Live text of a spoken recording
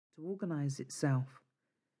to organize itself,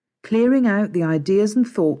 clearing out the ideas and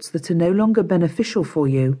thoughts that are no longer beneficial for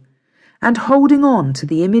you, and holding on to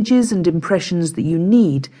the images and impressions that you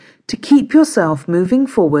need to keep yourself moving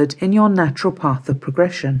forward in your natural path of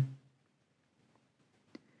progression.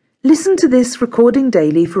 Listen to this recording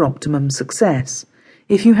daily for optimum success.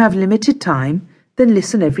 If you have limited time, then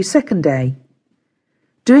listen every second day.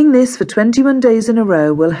 Doing this for 21 days in a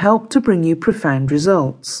row will help to bring you profound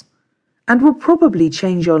results, and will probably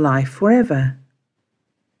change your life forever.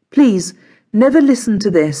 Please never listen to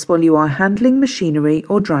this while you are handling machinery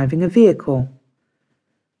or driving a vehicle.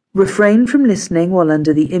 Refrain from listening while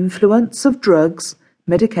under the influence of drugs,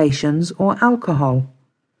 medications, or alcohol.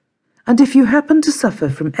 And if you happen to suffer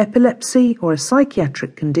from epilepsy or a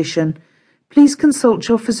psychiatric condition, please consult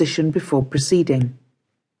your physician before proceeding.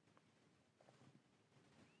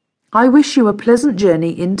 I wish you a pleasant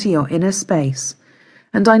journey into your inner space,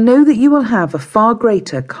 and I know that you will have a far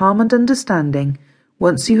greater calm and understanding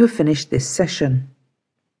once you have finished this session.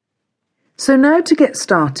 So now to get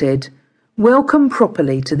started, welcome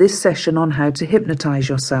properly to this session on how to hypnotize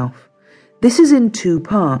yourself. This is in 2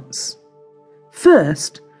 parts.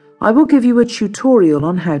 First, I will give you a tutorial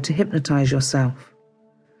on how to hypnotize yourself.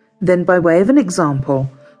 Then, by way of an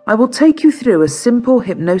example, I will take you through a simple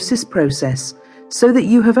hypnosis process so that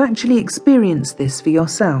you have actually experienced this for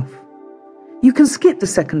yourself. You can skip the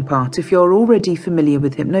second part if you're already familiar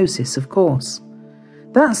with hypnosis, of course.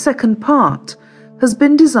 That second part has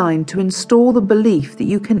been designed to install the belief that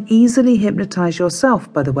you can easily hypnotize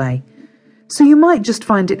yourself, by the way, so you might just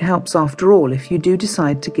find it helps after all if you do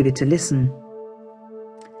decide to give it a listen.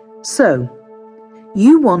 So,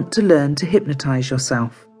 you want to learn to hypnotize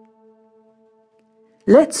yourself.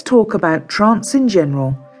 Let's talk about trance in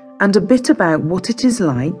general and a bit about what it is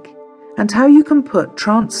like and how you can put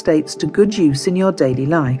trance states to good use in your daily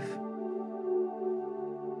life.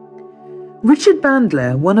 Richard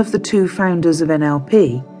Bandler, one of the 2 founders of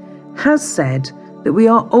NLP, has said that we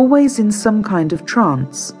are always in some kind of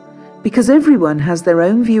trance because everyone has their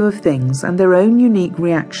own view of things and their own unique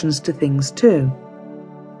reactions to things too.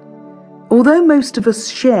 Although most of us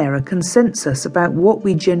share a consensus about what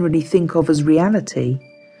we generally think of as reality,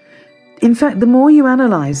 in fact, the more you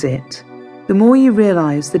analyze it, the more you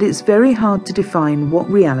realize that it's very hard to define what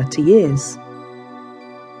reality is.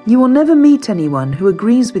 You will never meet anyone who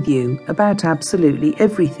agrees with you about absolutely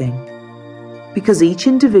everything, because each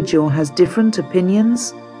individual has different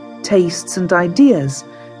opinions, tastes, and ideas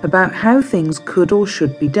about how things could or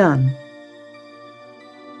should be done.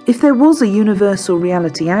 If there was a universal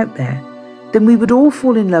reality out there, then we would all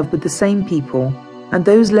fall in love with the same people, and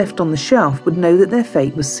those left on the shelf would know that their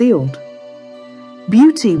fate was sealed.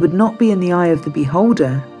 Beauty would not be in the eye of the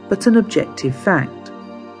beholder, but an objective fact.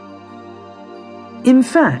 In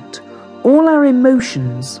fact, all our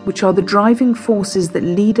emotions, which are the driving forces that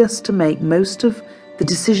lead us to make most of the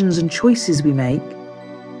decisions and choices we make,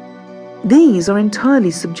 these are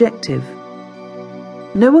entirely subjective.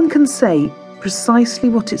 No one can say precisely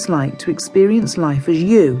what it's like to experience life as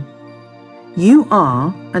you. You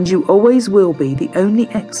are, and you always will be, the only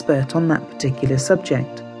expert on that particular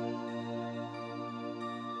subject.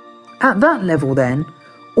 At that level, then,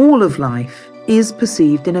 all of life is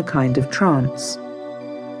perceived in a kind of trance.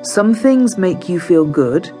 Some things make you feel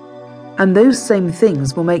good, and those same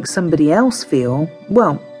things will make somebody else feel,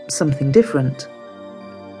 well, something different.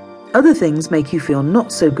 Other things make you feel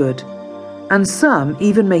not so good, and some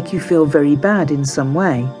even make you feel very bad in some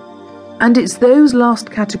way. And it's those last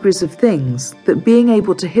categories of things that being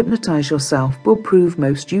able to hypnotize yourself will prove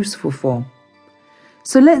most useful for.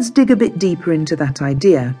 So let's dig a bit deeper into that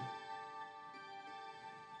idea.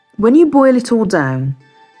 When you boil it all down,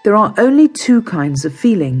 there are only 2 kinds of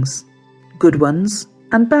feelings, good ones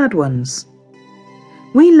and bad ones.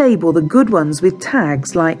 We label the good ones with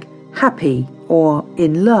tags like happy or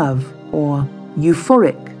in love or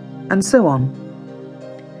euphoric and so on.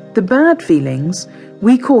 The bad feelings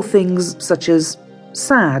we call things such as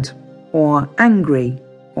sad or angry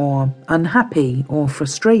or unhappy or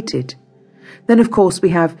frustrated. Then of course we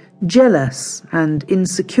have jealous and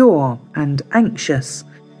insecure and anxious,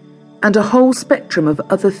 and a whole spectrum of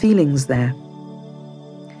other feelings there.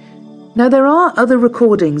 Now there are other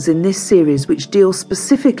recordings in this series which deal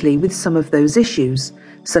specifically with some of those issues,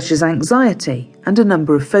 such as anxiety and a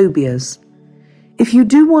number of phobias. If you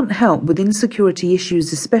do want help with insecurity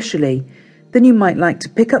issues especially, then you might like to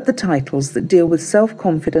pick up the titles that deal with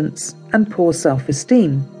self-confidence and poor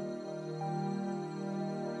self-esteem.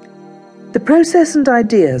 The process and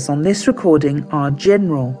ideas on this recording are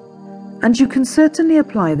general, and you can certainly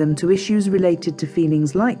apply them to issues related to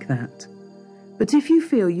feelings like that. But if you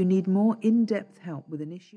feel you need more in-depth help with an issue,